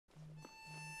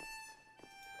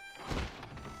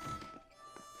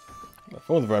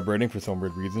Phone's vibrating for some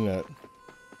weird reason at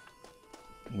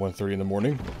 1:30 in the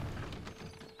morning.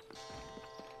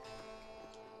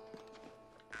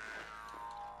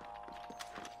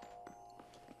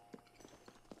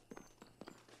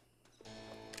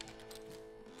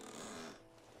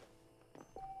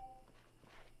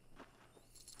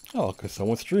 Oh, because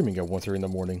someone's streaming at 1:30 in the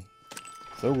morning.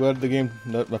 So glad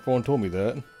my phone told me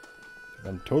that.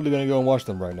 I'm totally gonna go and watch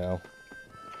them right now.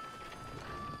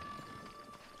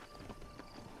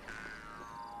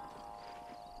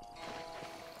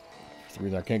 That's the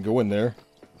reason I can't go in there.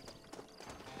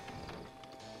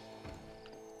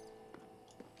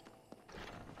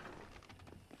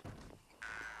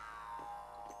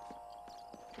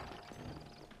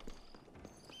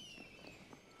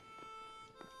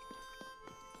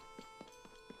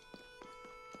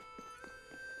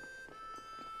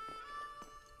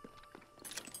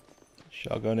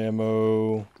 Shotgun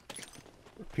ammo,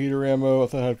 repeater ammo. I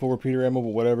thought I had full repeater ammo, but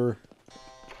whatever.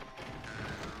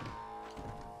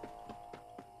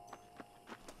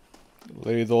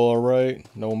 Lady's all alright.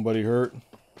 Nobody hurt.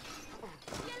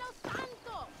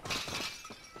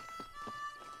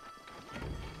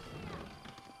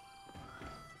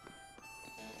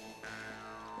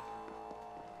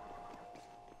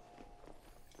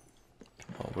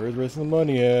 Oh, where's the rest of the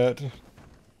money at?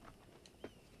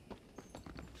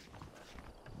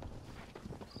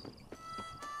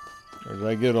 Or did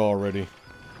I get it already?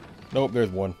 Nope, there's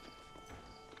one.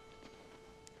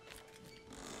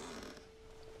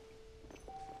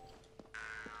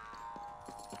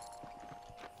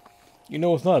 You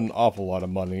know, it's not an awful lot of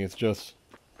money. It's just...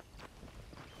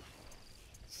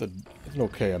 It's an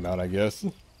okay amount, I guess.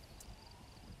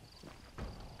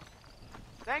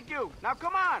 Thank you. Now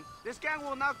come on. This gang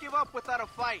will not give up without a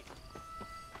fight.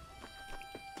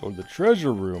 Go to the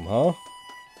treasure room, huh?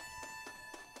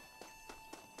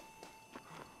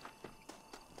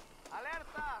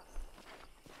 Alerta.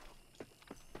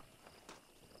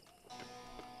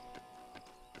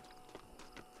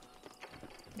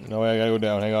 No way, I gotta go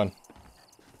down. Hang on.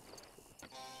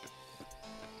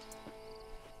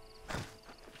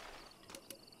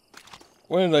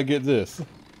 When did I get this?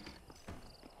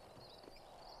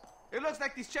 It looks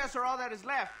like these chests are all that is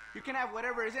left. You can have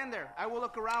whatever is in there. I will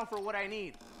look around for what I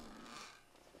need.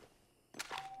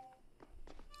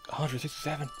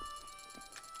 167.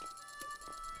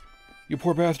 You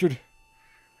poor bastard.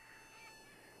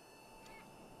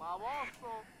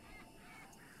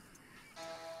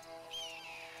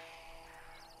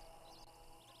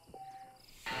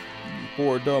 You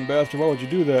poor dumb bastard. Why would you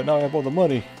do that? Now I have all the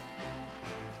money.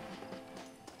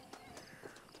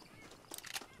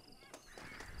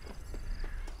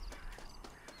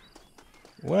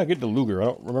 When I get the Luger, I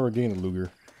don't remember getting the Luger.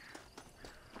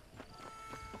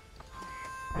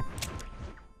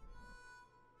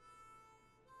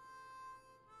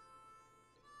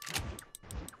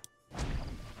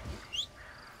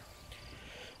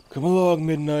 Come along,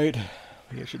 Midnight.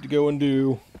 We got shit to go and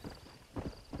do.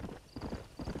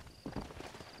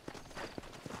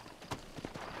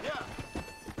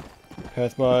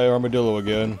 Pass by Armadillo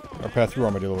again. Or pass through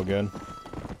Armadillo again.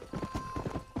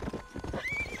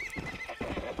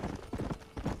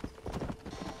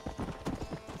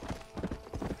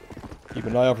 Keep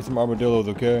an eye out for some armadillos,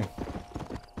 okay?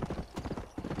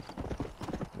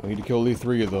 We need to kill at least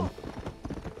 3 of them.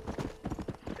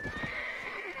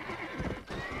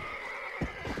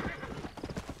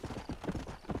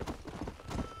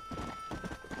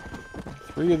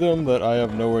 Three of them that I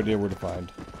have no idea where to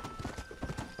find.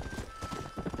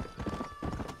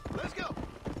 Let's go.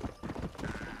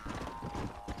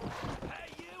 Hey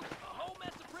you! A whole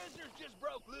mess of prisoners just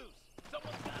broke loose.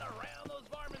 Someone's gotta round those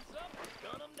varmints up and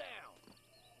gun them down.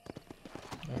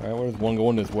 Alright, where's one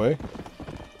going this way?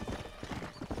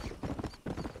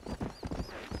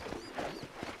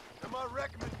 And my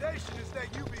recommendation is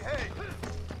that you behave.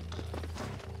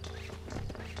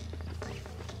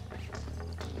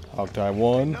 Hogtie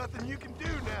 1. Nothing you can do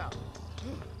now.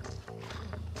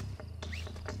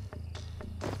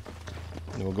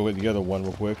 Then we'll go with the other one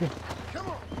real quick. Come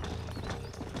on.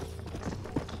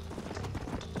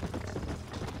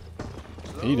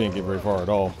 He didn't get very far at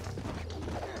all.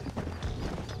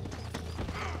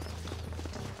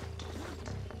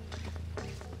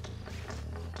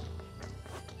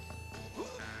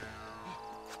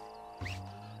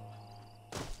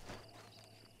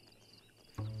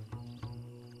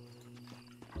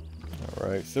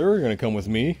 Alright, sir, you're gonna come with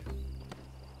me.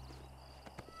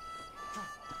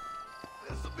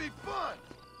 This'll be fun.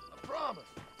 I promise.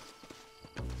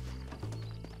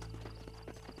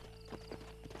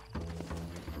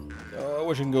 I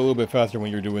wish I could go a little bit faster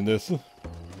when you're doing this.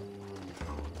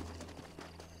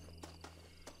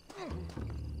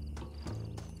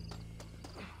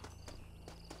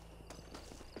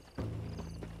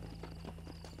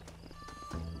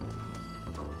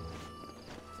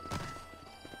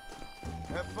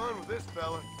 Have fun with this,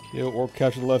 fella. Kill or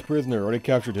capture the last prisoner. Already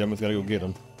captured him. Let's gotta go get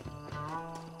him.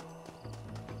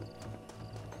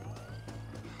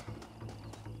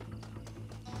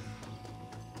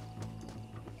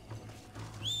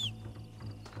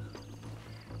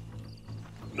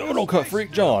 No, don't cut,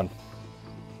 freak, John.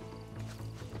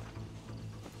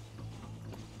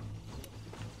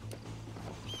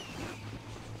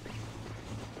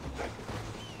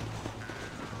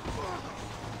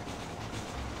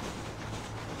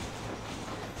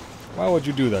 Why would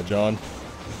you do that, John?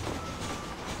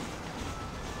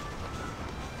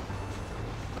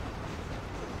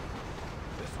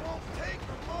 This won't take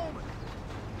a moment.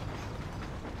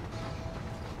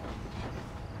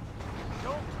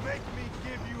 Don't make me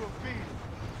give you a beating.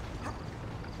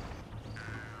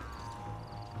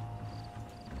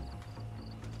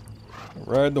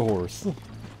 Ride the horse.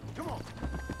 Come on.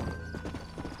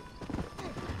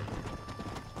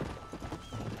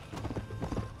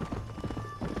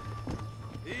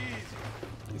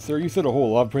 Easy. Sir, you said a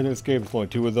whole lot of prisoners escaped. It's only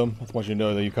 2 of them. I just want you to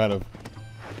know that you kind of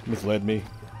misled me.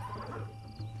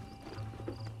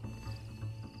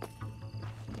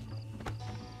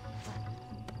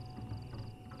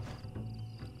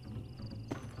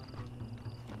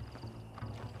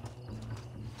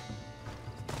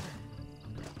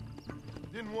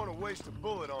 Didn't want to waste a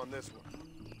bullet on this one.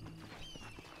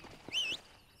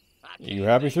 You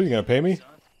happy, sir? You gonna pay me? Son,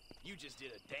 you just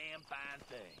did a damn fine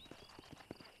thing.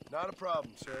 Not a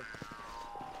problem, sir.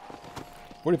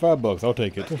 45 bucks. I'll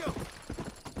take it. Let's go.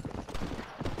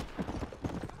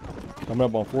 Coming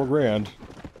up on 4 grand.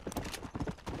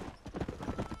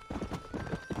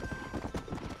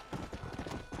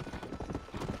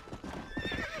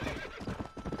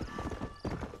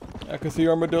 I can see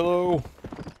Armadillo.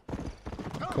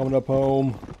 Coming up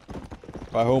home.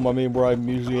 By home, I mean where I'm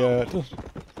usually at.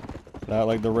 Not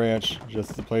like the ranch,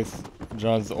 just the place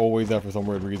John's always at for some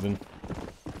weird reason.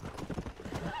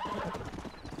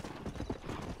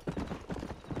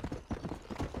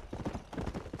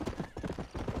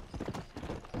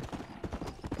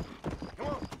 Come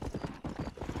on.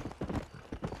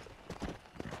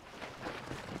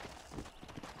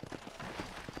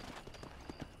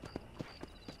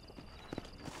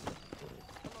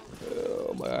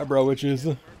 Oh, my eyebrow itches.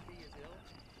 Hello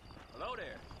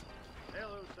there.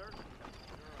 Hello, sir.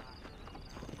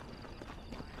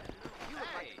 You look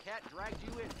like the cat dragged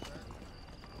you in, sir.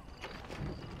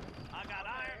 I got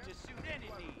iron to suit any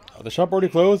need. The shop already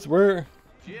closed? Where?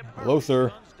 Chip Hello, sir.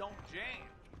 guns don't jam.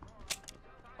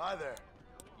 Hi there.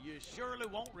 You surely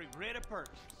won't regret a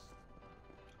purchase.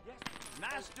 Yes,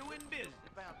 nice doing business.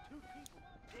 Found 2 people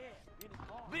dead in his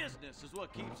car. Business is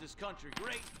what keeps this country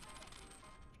great.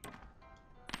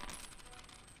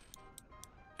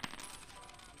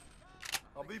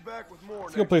 I'll be back with more.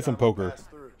 Let's go play some poker.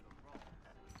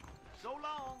 So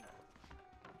long.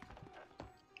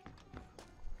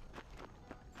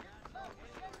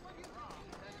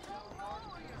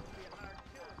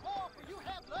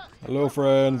 Hello,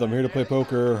 friends. I'm here to play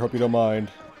poker. Hope you don't mind.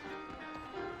 Do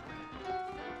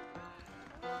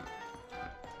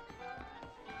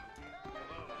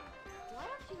I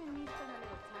have you and me spend a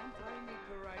little time I need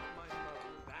to write my mother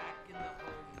back in the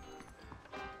home.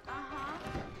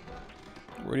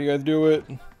 Uh-huh. Where do you guys do it?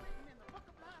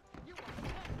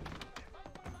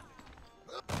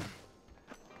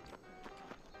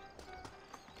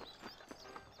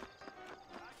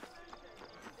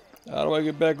 How do I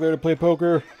get back there to play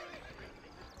poker?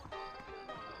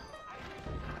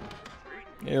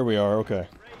 Here we are, okay. Reyes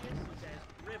is as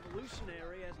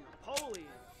revolutionary as Napoleon.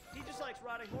 He just likes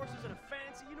riding horses in a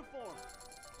fancy uniform.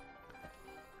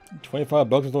 25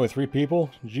 bucks is only 3 people?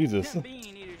 Jesus. Them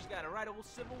bean eaters got a right old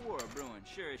civil war brewing,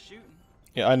 sure as shooting.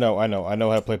 Yeah, I know how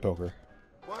to play poker.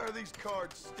 Why are these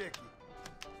cards sticky?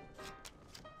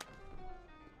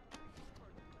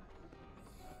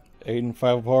 8 and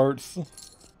 5 of hearts.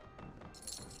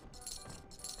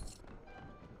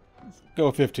 Let's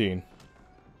go 15.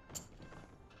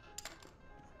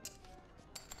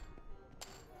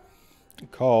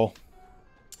 Call.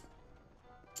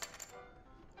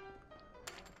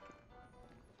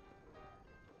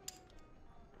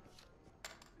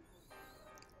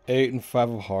 Eight and 5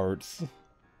 of hearts.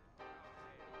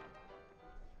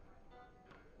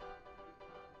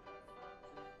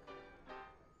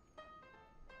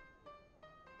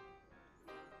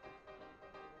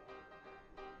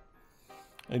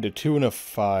 I need a 2 and a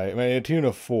 5. I mean, a 2 and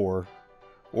a 4.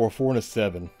 Or a 4 and a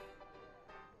 7.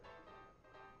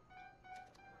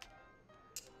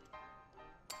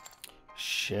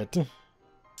 Shit.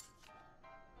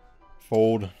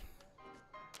 Fold.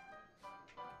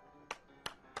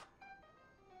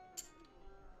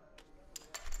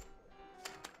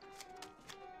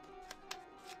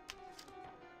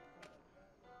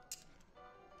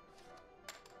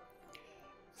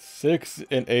 6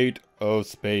 and 8 of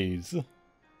spades.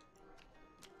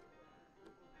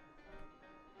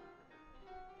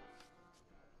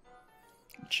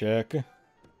 Check.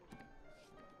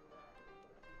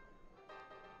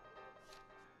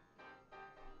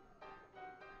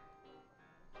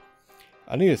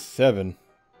 I need a 7.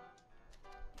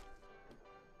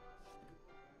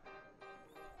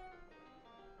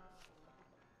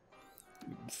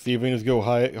 See if we can just go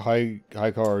high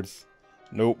cards.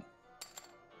 Nope.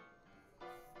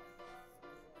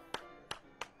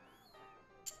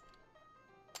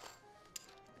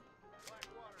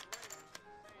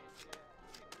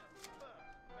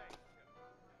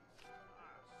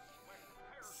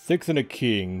 Six and a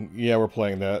king. Yeah, we're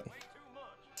playing that.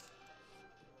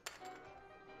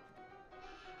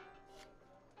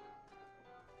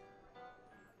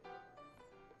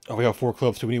 Oh, we got 4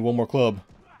 clubs, so we need 1 more club.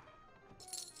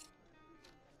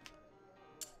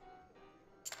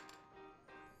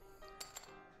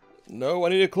 No, I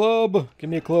need a club. Give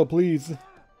me a club, please.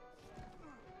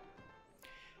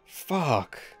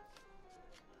 Fuck.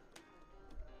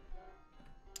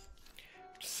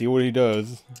 See what he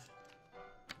does.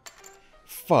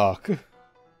 Fuck.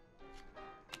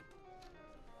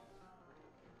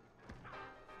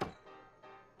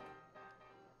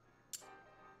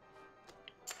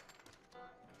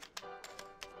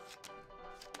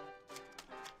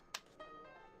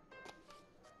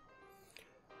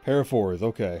 Pair of 4s,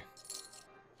 okay.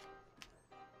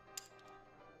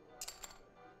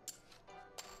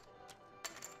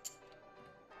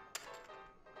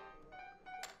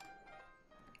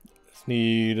 Just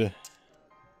need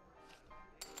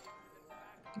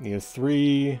a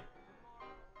 3,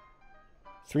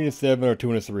 3 and a 7, or 2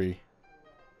 and a 3.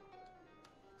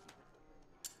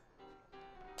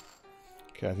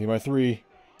 Okay, I need my 3.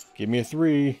 Give me a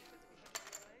 3.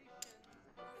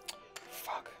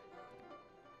 Fuck.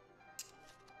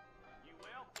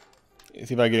 Let's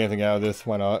see if I get anything out of this.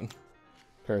 Why not?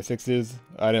 Pair of 6s.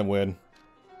 I didn't win.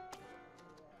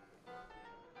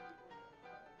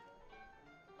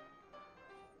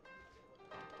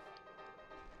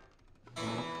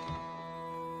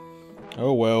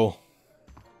 Oh well.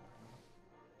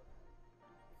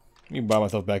 Let me buy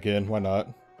myself back in. Why not?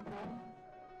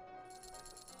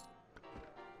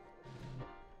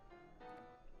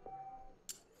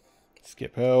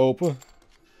 Skip help.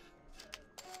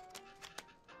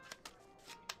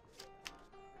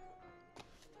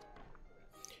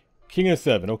 King of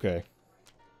 7, okay.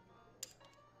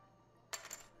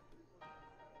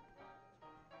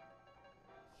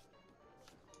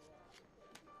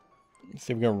 Let's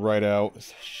see if we can write out.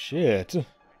 Shit.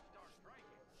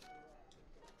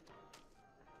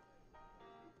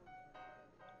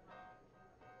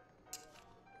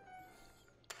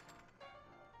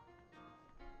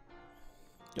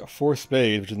 Got 4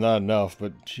 spades, which is not enough,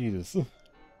 but Jesus.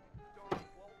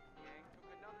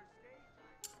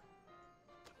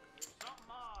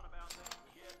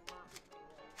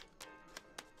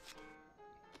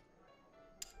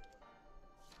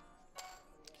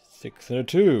 Six and a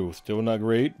 2. Still not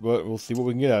great, but we'll see what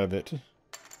we can get out of it.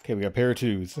 Okay, we got a pair of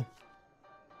 2s.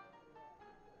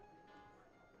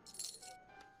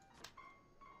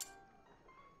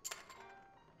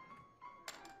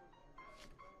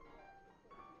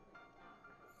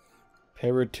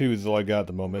 Pair of 2s is all I got at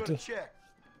the moment. Good check.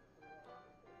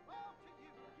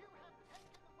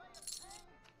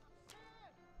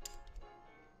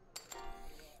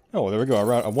 Oh, there we go.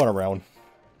 I won a round.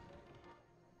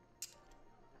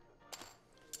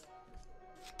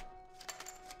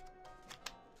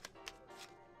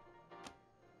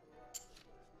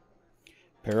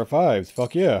 Pair of 5s.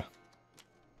 Fuck yeah.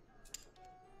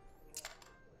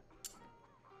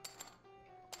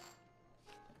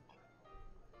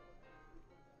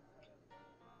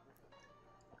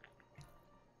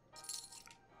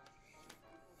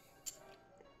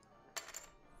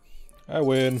 I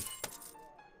win. Let's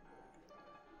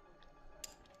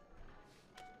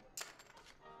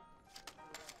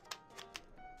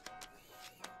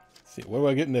see, what do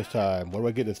I get in this time? What do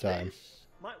I get this time?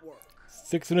 Might work.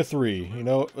 6 and a 3. You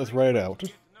know, let's write it out.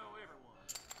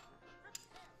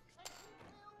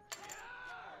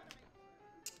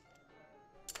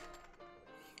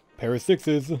 Pair of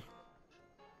 6s.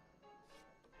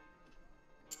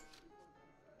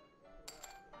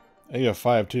 I need a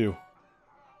 5 too.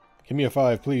 Give me a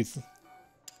 5, please.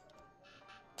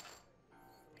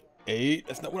 8.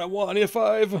 That's not what I want. I need a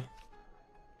 5.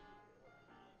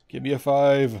 Give me a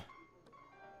 5.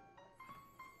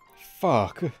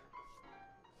 Fuck.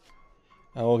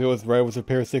 I'll go with right with a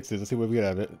pair of 6s. Let's see what we get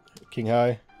out of it. King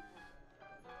high.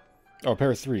 Oh, a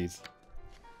pair of 3s.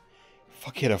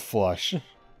 Fuck, hit a flush.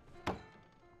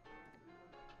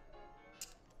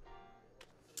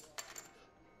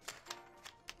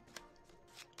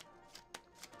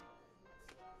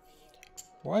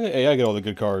 Why did AI get all the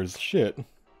good cards? Shit.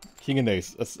 King and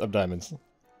ace of diamonds.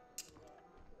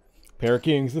 Pair of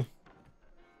kings.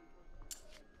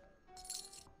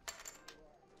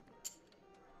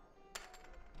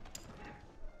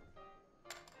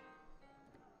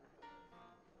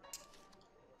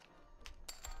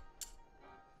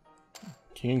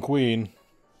 King and queen.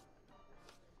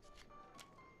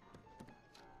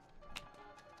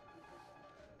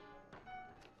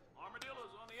 Armadillo's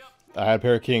on the up. I had a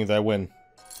pair of kings, I win.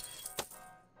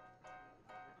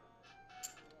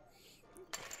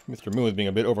 Mr. Moon is being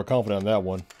a bit overconfident on that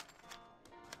one.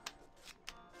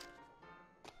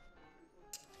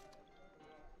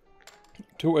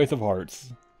 Two ace of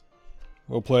hearts.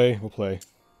 We'll play, we'll play.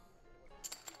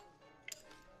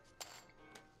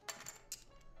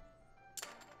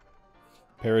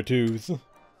 Pair of twos.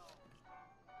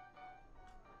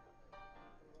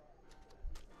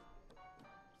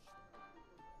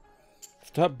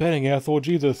 Stop betting, asshole,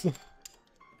 Jesus.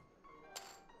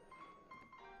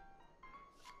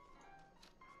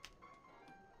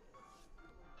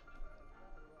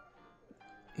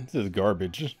 This is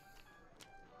garbage.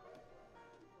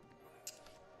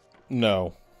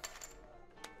 No.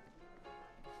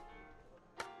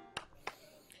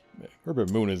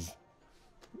 Herbert Moon is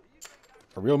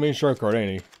a real mean shark card,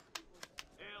 ain't he?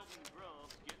 Elvin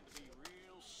Grubb's getting to be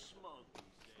real smug these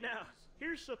days. Now,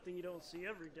 here's something you don't see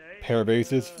every day. Pair of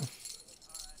aces.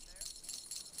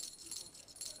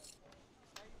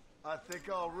 I think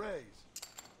I'll raise.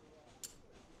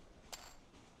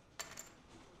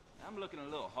 I'm looking a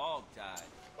little hog-tied.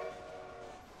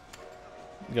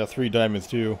 You got 3 diamonds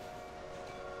too.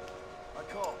 I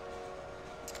call.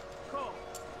 Call.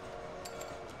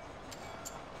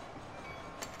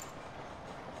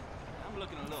 I'm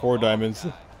looking a little 4 diamonds.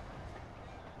 hog-tied.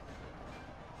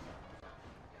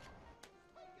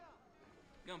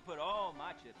 Gonna put all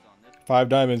my chips on this. 5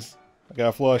 diamonds. I got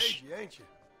a flush. Crazy, ain't you?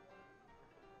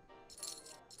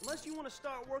 Unless you want to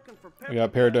start working for I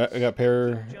got pair.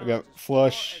 I got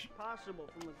flush possible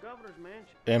from the governor's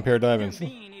mansion. and pair of diamonds. Them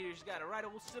bean eaters got a right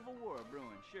old civil war brewing.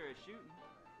 Sure as shooting.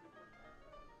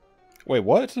 Wait,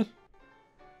 what?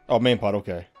 Oh, main pot.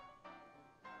 Okay.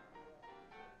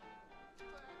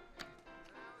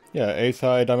 Yeah, ace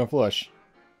high, diamond flush.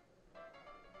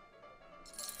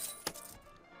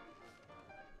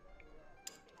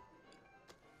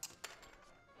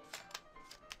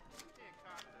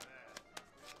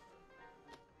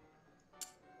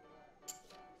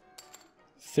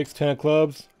 Six, 10 of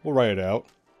clubs. We'll write it out.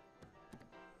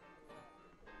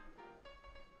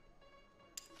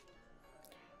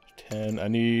 Ten. I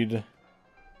need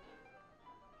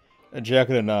a jack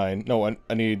and a 9. No,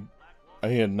 I need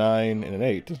a 9 and an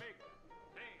 8. Richard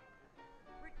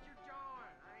John,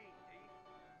 I ain't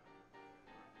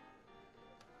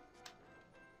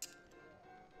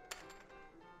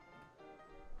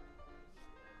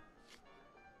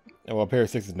Oh, well, a pair of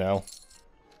 6s now.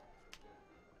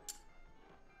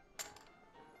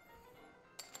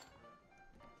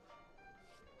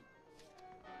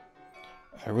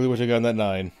 I really wish I got that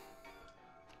 9.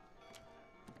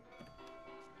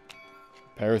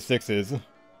 Pair of 6s.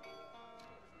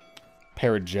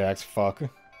 Pair of jacks, fuck.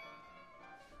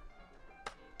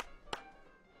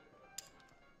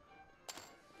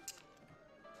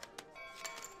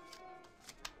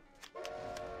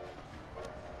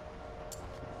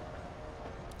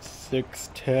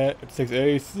 Six, 10, 6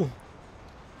 ace.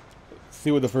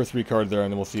 See what the first 3 cards are,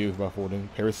 and then we'll see about folding.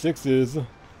 Pair of 6s.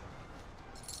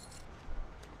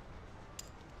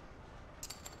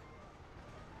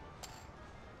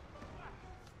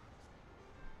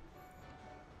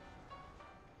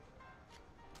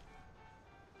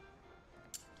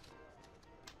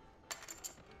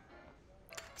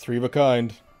 Three of a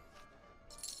kind.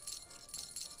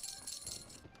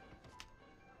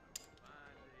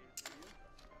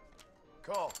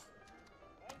 Call.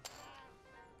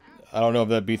 I don't know if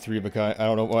that beats 3 of a kind. I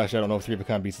don't know. Well, actually, I don't know if 3 of a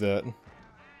kind beats that.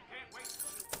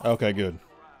 Okay, good. You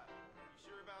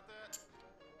sure about that?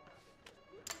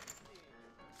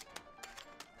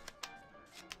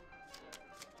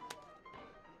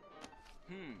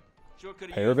 Sure could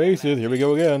Pair of aces. Here we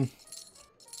go again.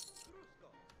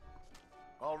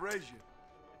 I'll raise you.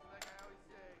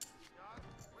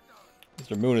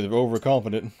 Mr. Moon is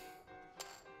overconfident.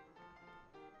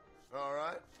 All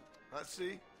right. I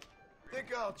see.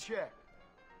 Think I'll check.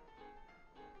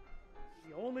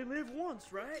 You only live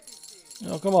once, right?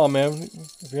 Oh, come on, man.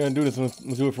 If you're gonna do this, let's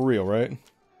do it for real, right?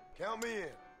 Count me in.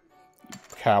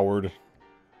 Coward.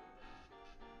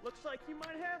 Looks like you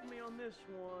might have me on this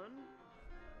one.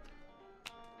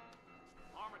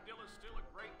 Armadillo's still a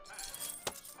great time.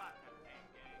 Spot that damn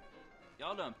gang.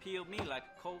 Y'all done peeled me like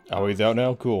a cold. Oh, he's out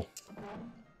now? Cool.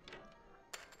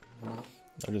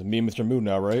 I'm just me and Mr. Moon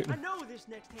now, right? I know this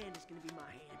next hand is gonna be my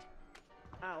hand.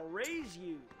 I'll raise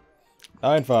you.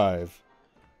 9-5.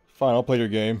 Fine, I'll play your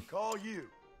game. Call you.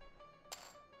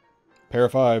 Pair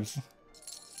of fives.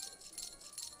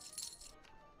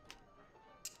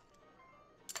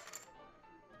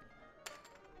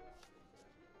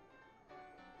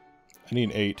 I need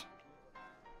an 8.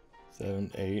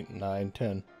 7, 8, 9,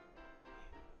 10.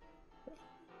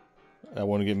 That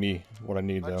won't get me what I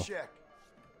need, I though. check.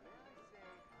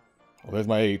 Well, there's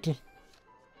my 8.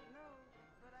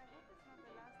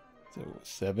 So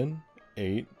 7,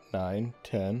 8, 9,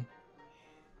 10.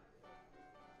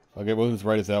 Okay, we'll just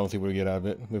write this out and see what we get out of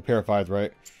it. We have a pair of fives,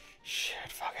 right? Shit,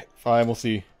 fuck it. Fine, we'll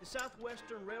see. The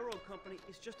Southwestern Railroad Company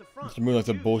is just a front. Mr. Moon likes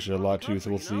to bullshit a lot too, so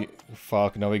we'll see.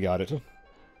 Fuck, no, we got it.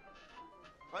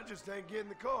 I just ain't getting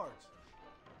the cards.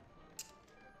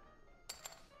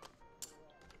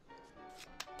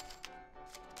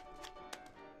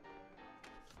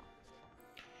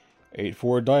 Eight,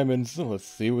 4 diamonds. Let's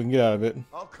see what we can get out of it.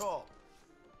 I'll call.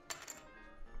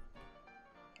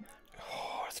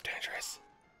 Oh, it's dangerous.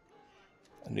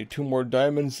 I need 2 more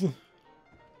diamonds.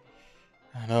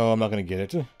 No, I'm not gonna get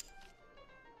it.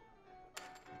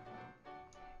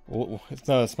 Well, it's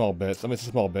not a small bet. I mean, it's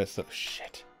a small bet, so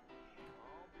shit.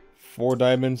 4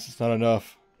 diamonds. It's not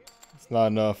enough. It's not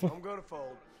enough. I'm gonna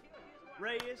fold.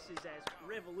 Reyes is as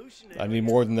revolutionary. I need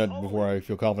more than that before I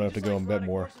feel confident enough to go and bet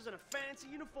more. In a fancy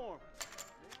uniform.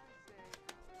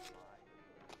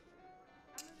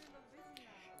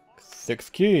 6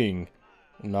 king.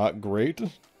 Not great.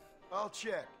 I'll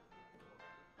check.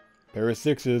 Pair of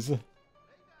 6s.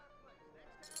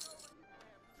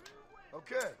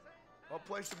 Okay. I'll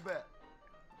place a bet.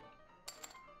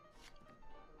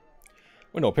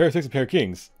 Wait, no, pair of 6 and pair of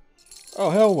kings.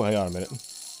 Oh, hell, hang on a minute.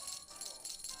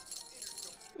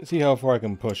 Let's see how far I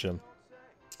can push him.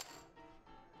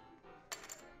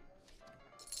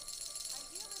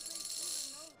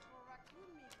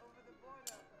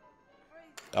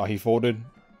 Oh, he folded.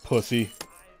 Pussy.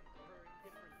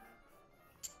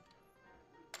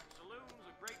 Saloon's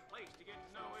a great place to get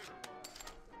to know everyone.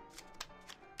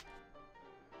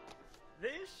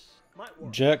 This might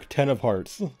work. Jack 10 of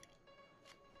hearts.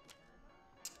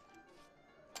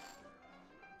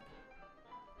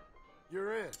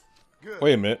 You're in. Good.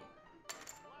 Wait a minute.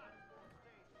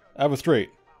 I have a straight.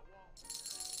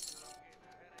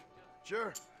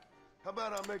 Sure. How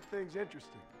about I make things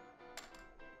interesting?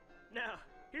 Now,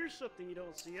 here's something you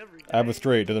don't see every day. I have a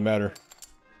straight. Doesn't matter.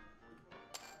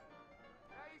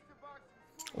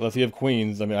 Unless you have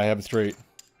queens. I mean, I have a straight.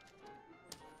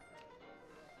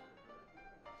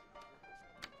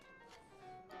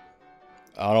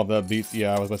 I don't know if that beats...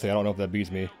 Yeah, I was about to say, I don't know if that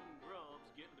beats me. Grub's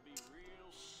getting to be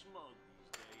real smug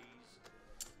these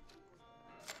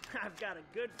days. I've got a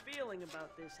good feeling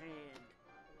about this hand.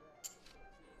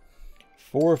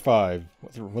 4 or 5.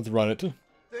 Let's run it.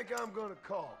 Think I'm gonna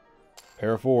call.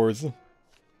 Pair of 4s.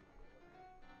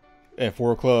 And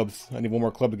 4 clubs. I need 1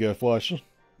 more club to get a flush.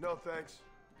 No thanks.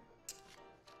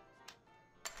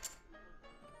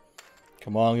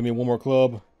 Come on, give me 1 more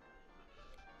club.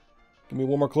 Give me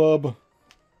 1 more club.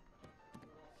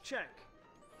 Check.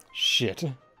 Shit.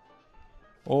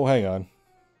 Oh, hang on.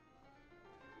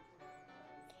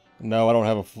 No, I don't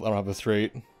have a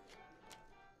straight.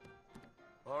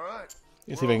 All right.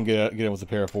 Let's see if I can get it with a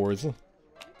pair of 4s.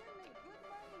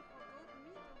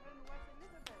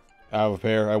 I have a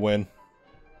pair. I win.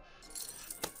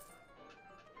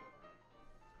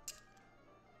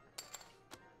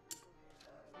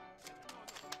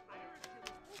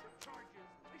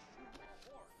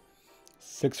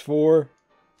 Six, 4.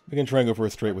 We can try and go for a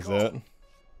straight with that.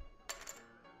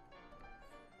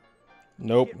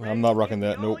 Nope, I'm not rocking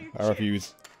that. Nope, I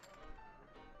refuse.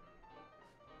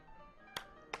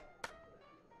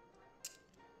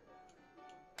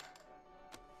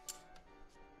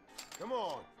 Come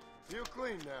on. Feel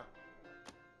clean now.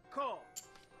 Call.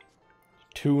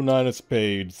 2 9 of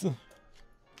spades. Let's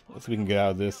see if we can get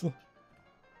out of this.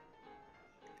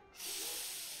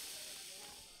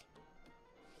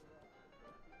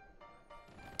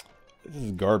 This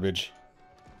is garbage.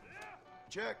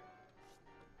 Check.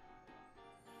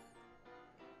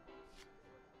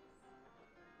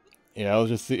 Yeah, I'll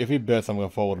just see. If he bets, I'm gonna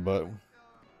fold, but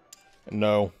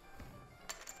no.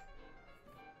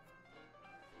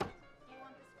 You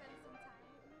want to spend some time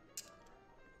with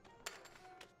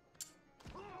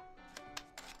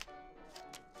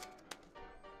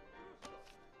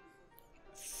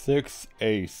me? 6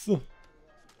 ace.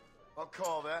 I'll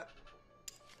call that.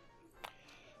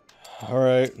 All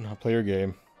right, I'll play your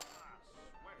game.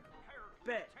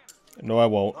 Bet. No, I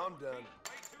won't. I'm done.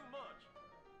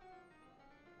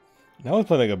 Now he's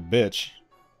playing like a bitch.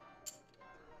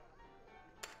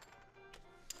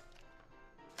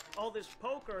 All this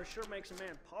poker sure makes a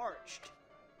man parched.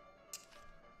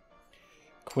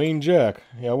 Queen Jack.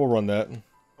 Yeah, we'll run that.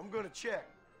 I'm gonna check.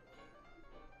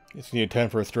 Just need a 10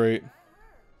 for a straight.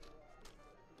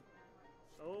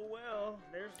 Oh well,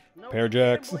 there's no Pair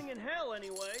jacks. gambling in hell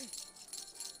anyway.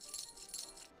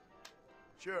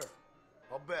 Sure.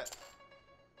 I'll bet.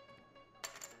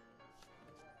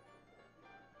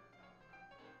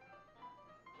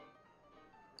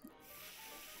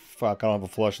 Fuck, I don't have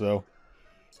a flush though.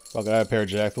 Fuck, I have a pair of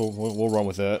jacks. We'll run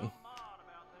with that. Uh-huh.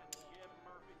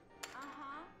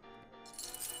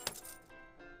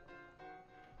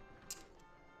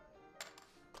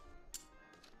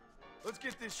 Let's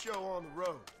get this show on the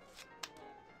road.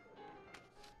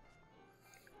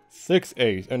 6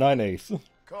 ace, or 9 ace.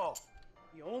 Call.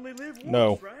 You only live once,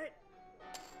 No. right?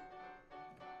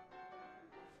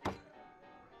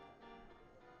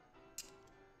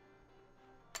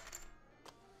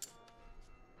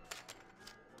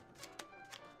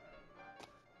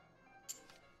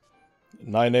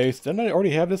 Nine ace. Didn't I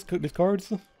already have these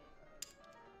cards?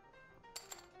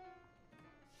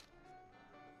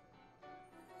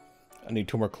 I need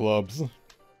 2 more clubs.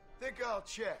 Think I'll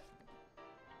check.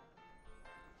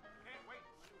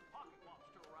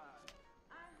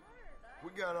 We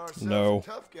got ourselves No, a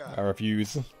tough guy. I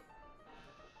refuse.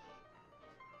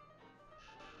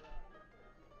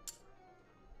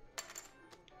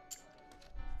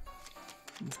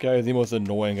 This guy is the most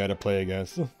annoying guy to play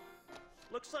against.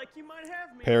 Looks like you might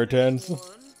have me. Pair on of this 10s.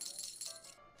 one.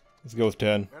 Let's go with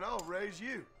 10. And I'll raise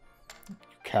you.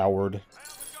 Coward.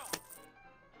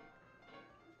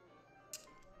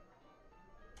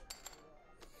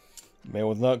 Man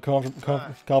was not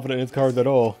confident in his cards at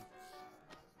all.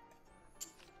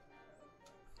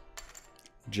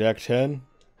 Jack 10.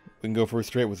 We can go for a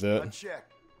straight with I that. check.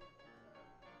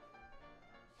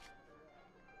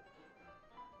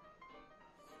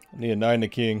 I need a 9 to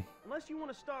king. Unless you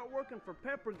want to start working for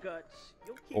Pepper Guts,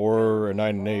 you'll keep Or down a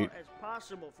 9 and as 8. far as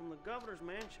possible from the governor's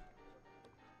mansion.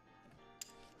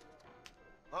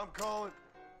 I'm calling.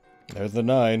 There's the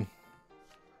 9.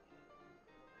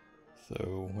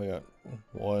 So we got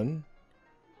 1,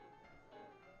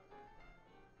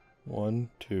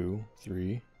 2,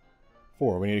 3,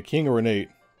 4. We need a king or an 8.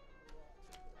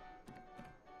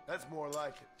 That's more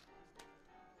like it.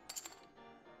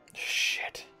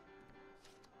 Shit.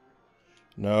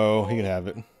 No, he can have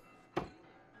it.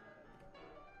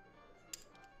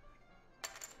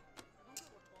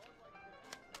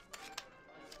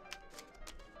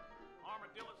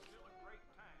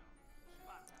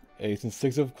 Ace and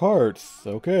 6 of hearts.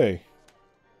 Okay.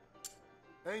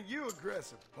 Ain't you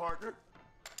aggressive, partner?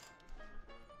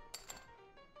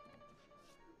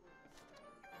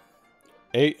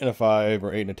 Eight and a 5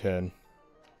 or 8 and a 10.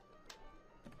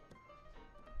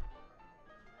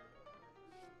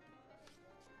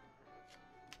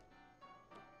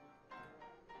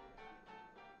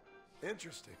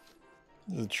 Interesting.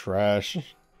 This is trash.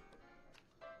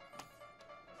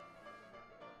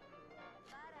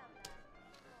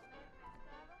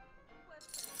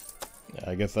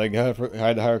 I guess I got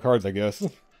hide the higher cards, I guess.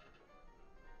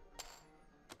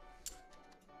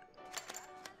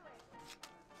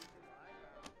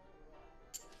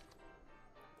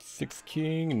 Six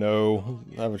king? No.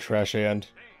 I have a trash hand.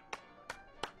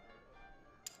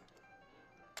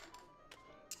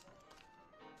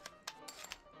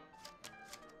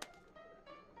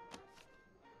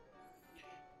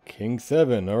 King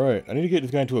 7. Alright. I need to get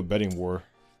this guy into a betting war.